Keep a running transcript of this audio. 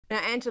Now,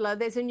 Angela,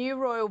 there's a new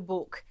royal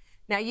book.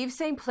 Now, you've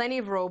seen plenty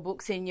of royal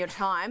books in your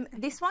time.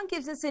 This one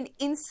gives us an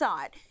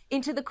insight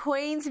into the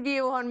Queen's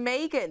view on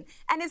Meghan.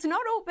 And it's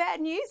not all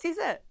bad news, is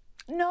it?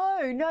 No,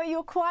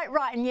 you're quite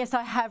right. And yes,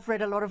 I have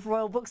read a lot of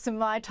royal books in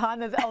my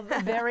time of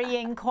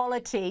varying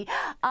quality.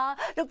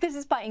 Look, this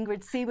is by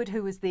Ingrid Sewid,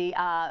 who was the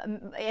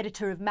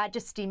editor of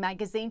Majesty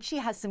magazine. She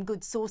has some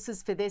good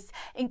sources for this,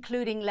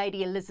 including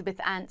Lady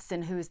Elizabeth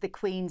Anson, who is the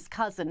Queen's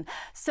cousin.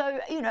 So,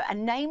 you know, a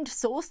named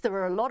source. There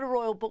are a lot of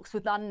royal books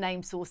with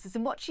unnamed sources.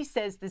 And what she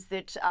says is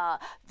that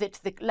that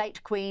the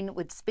late Queen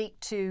would speak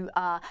to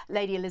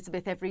Lady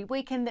Elizabeth every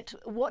week, and that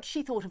what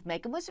she thought of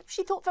Meghan was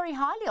she thought very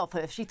highly of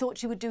her. She thought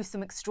she would do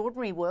some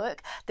extraordinary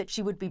work, that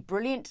she would be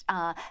brilliant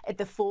at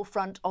the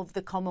forefront of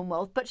the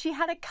Commonwealth. But she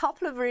had a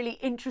couple of really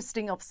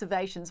interesting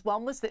observations.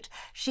 One was that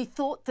she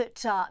thought that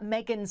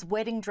Meghan's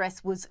wedding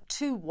dress was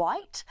too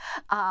white,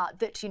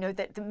 that, you know,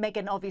 that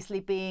Meghan,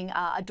 obviously being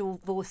a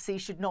divorcee,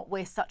 should not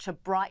wear such a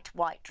bright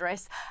white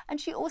dress.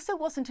 And she also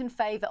wasn't in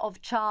favour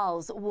of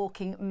Charles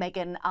walking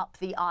Meghan up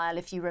the aisle.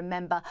 If you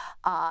remember,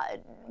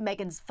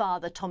 Meghan's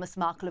father, Thomas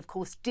Markle, of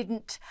course,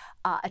 didn't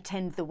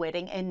attend the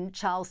wedding, and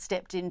Charles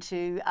stepped in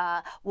to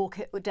walk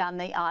down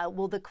the aisle.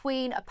 Well, the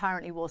Queen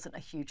apparently wasn't a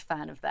huge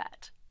fan of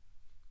that.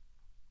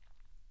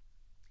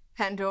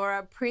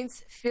 Pandora,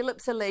 Prince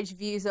Philip's alleged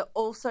views are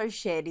also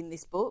shared in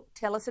this book.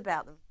 Tell us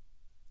about them.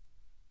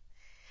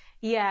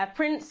 Yeah,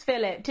 Prince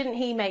Philip, didn't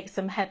he make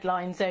some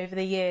headlines over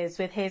the years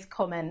with his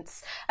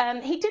comments?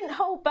 He didn't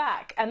hold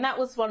back, and that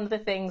was one of the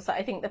things that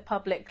I think the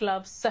public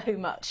loves so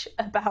much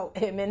about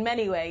him in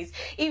many ways,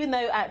 even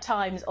though at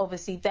times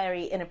obviously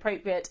very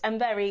inappropriate and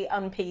very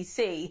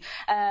un-PC,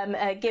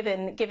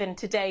 given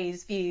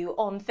today's view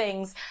on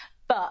things.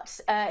 But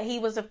he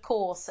was, of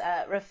course,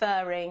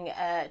 referring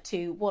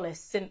to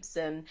Wallis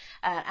Simpson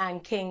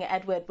and King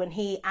Edward when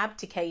he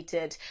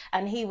abdicated,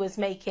 and he was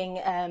making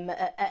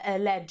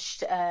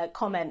alleged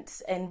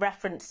comments in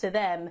reference to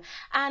them,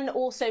 and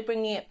also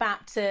bringing it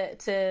back to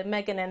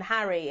Meghan and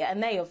Harry.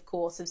 And they, of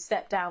course, have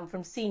stepped down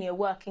from senior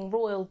working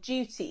royal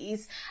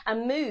duties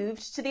and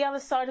moved to the other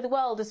side of the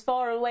world, as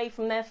far away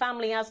from their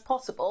family as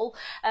possible,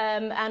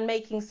 and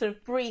making sort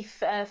of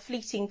brief,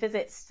 fleeting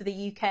visits to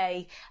the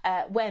UK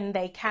when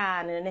they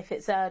can, and if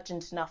it's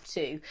urgent enough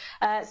to.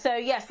 So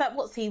yes, that's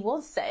what he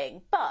was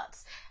saying. But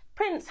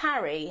Prince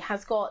Harry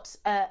has got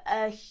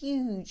a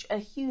huge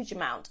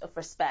amount of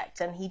respect,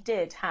 and he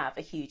did have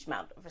a huge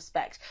amount of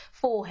respect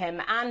for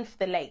him and for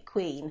the late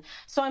Queen.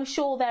 So I'm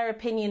sure their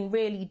opinion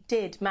really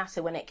did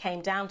matter when it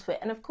came down to it.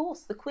 And of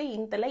course, the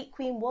Queen, the late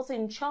Queen, was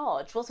in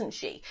charge, wasn't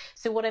she?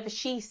 So whatever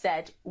she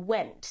said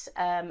went,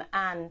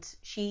 and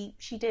she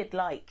did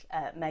like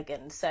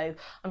Meghan. So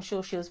I'm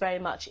sure she was very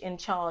much in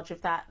charge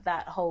of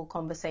that whole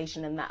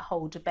conversation and that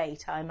whole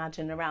debate, I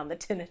imagine, around the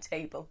dinner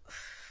table.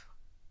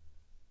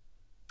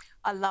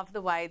 I love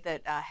the way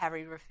that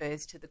Harry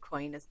refers to the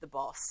Queen as the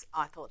boss.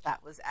 I thought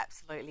that was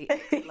absolutely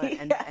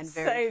excellent and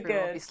very so true,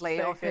 good, obviously,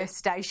 so of good. her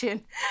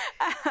station.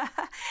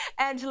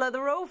 Angela,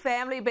 the royal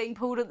family being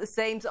pulled at the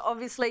seams.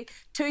 Obviously,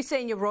 two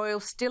senior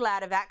royals still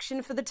out of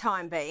action for the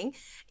time being.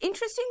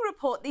 Interesting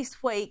report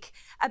this week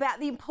about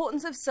the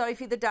importance of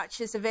Sophie, the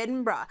Duchess of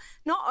Edinburgh,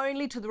 not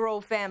only to the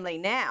royal family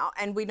now,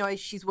 and we know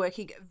she's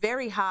working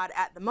very hard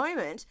at the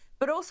moment,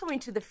 but also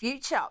into the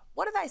future.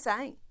 What are they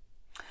saying?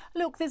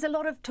 Look, there's a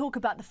lot of talk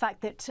about the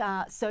fact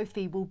that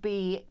Sophie will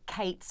be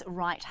Kate's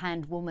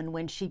right-hand woman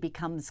when she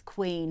becomes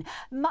Queen,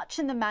 much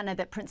in the manner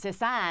that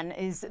Princess Anne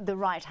is the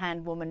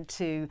right-hand woman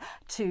to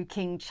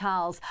King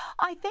Charles.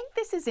 I think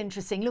this is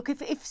interesting. Look,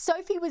 if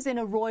Sophie was in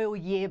a royal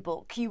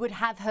yearbook, you would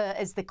have her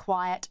as the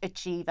quiet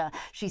achiever.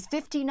 She's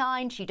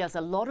 59, she does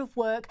a lot of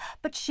work,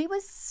 but she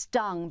was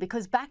stung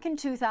because back in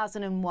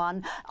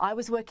 2001, I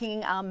was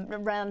working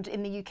around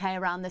in the UK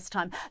around this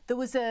time. There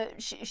was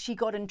she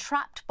got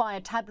entrapped by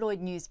a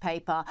tabloid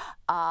newspaper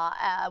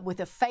with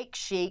a fake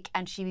sheik,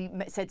 and she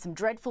said some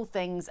dreadful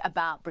things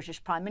about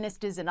British prime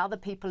ministers and other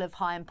people of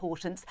high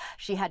importance.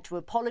 She had to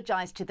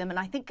apologise to them, and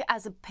I think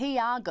as a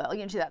PR girl,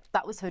 you know,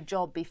 that was her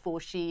job before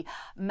she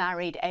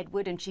married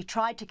Edward, and she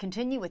tried to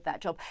continue with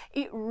that job.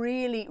 It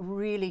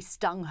really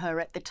stung her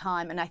at the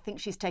time, and I think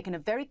she's taken a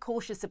very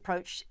cautious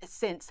approach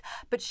since.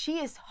 But she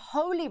is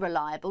wholly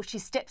reliable. She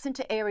steps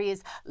into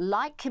areas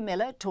like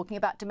Camilla, talking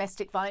about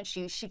domestic violence.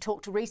 She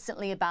talked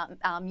recently about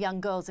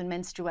young girls and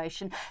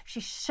menstruation. She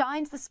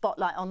shines the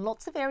spotlight on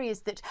lots of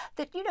areas that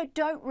you know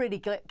don't really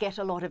get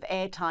a lot of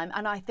airtime,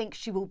 and I think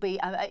she will be.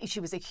 She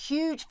was a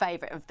huge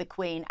favourite of the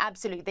Queen.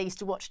 Absolutely, they used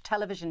to watch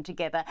television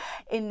together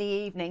in the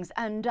evenings,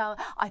 and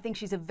I think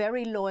she's a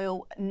very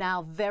loyal,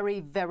 now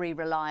very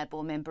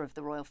reliable member of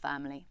the royal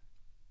family.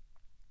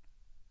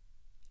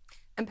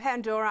 And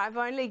Pandora, I've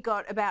only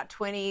got about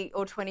 20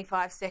 or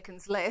 25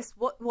 seconds left.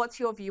 What's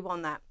your view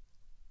on that?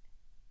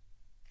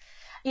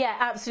 Yeah,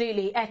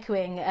 absolutely.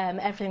 Echoing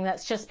everything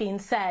that's just been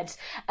said.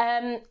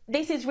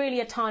 This is really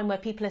a time where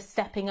people are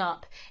stepping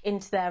up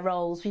into their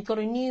roles. We've got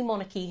a new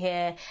monarchy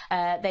here.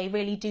 They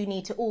really do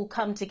need to all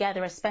come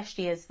together,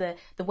 especially as the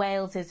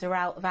Waleses are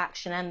out of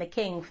action and the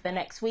King for the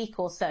next week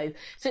or so.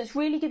 So it's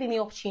really giving the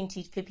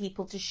opportunity for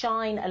people to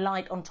shine a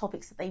light on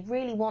topics that they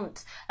really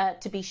want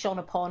to be shone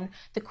upon.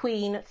 The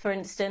Queen, for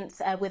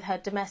instance, with her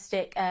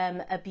domestic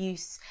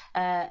abuse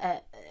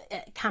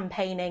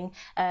campaigning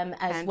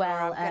as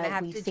well. I'm going to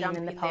have to jump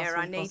in there.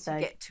 I need to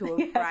get to a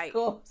break. Of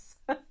course.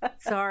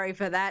 Sorry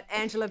for that.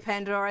 Angela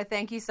Pandora,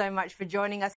 thank you so much for joining us.